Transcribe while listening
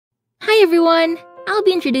Hi everyone! I'll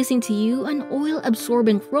be introducing to you an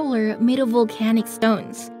oil-absorbent roller made of volcanic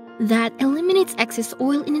stones that eliminates excess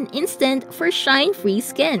oil in an instant for shine-free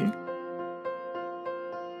skin.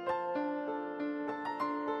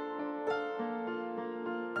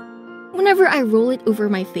 Whenever I roll it over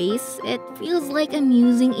my face, it feels like I'm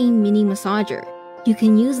using a mini massager. You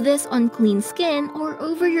can use this on clean skin or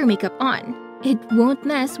over your makeup on. It won't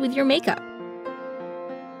mess with your makeup.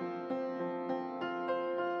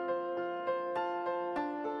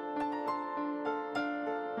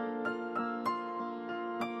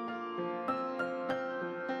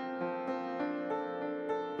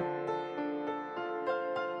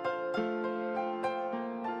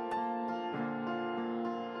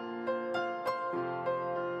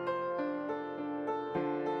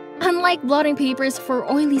 Unlike blotting papers for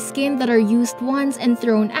oily skin that are used once and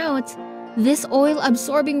thrown out, this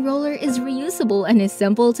oil-absorbing roller is reusable and is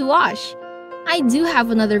simple to wash. I do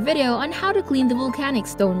have another video on how to clean the volcanic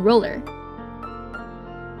stone roller.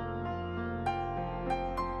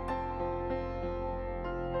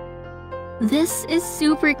 This is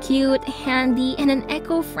super cute, handy, and an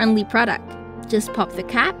eco-friendly product. Just pop the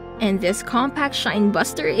cap, and this compact shine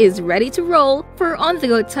buster is ready to roll for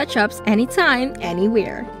on-the-go touch-ups anytime,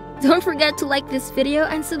 anywhere. Don't forget to like this video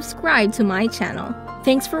and subscribe to my channel.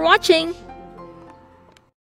 Thanks for watching!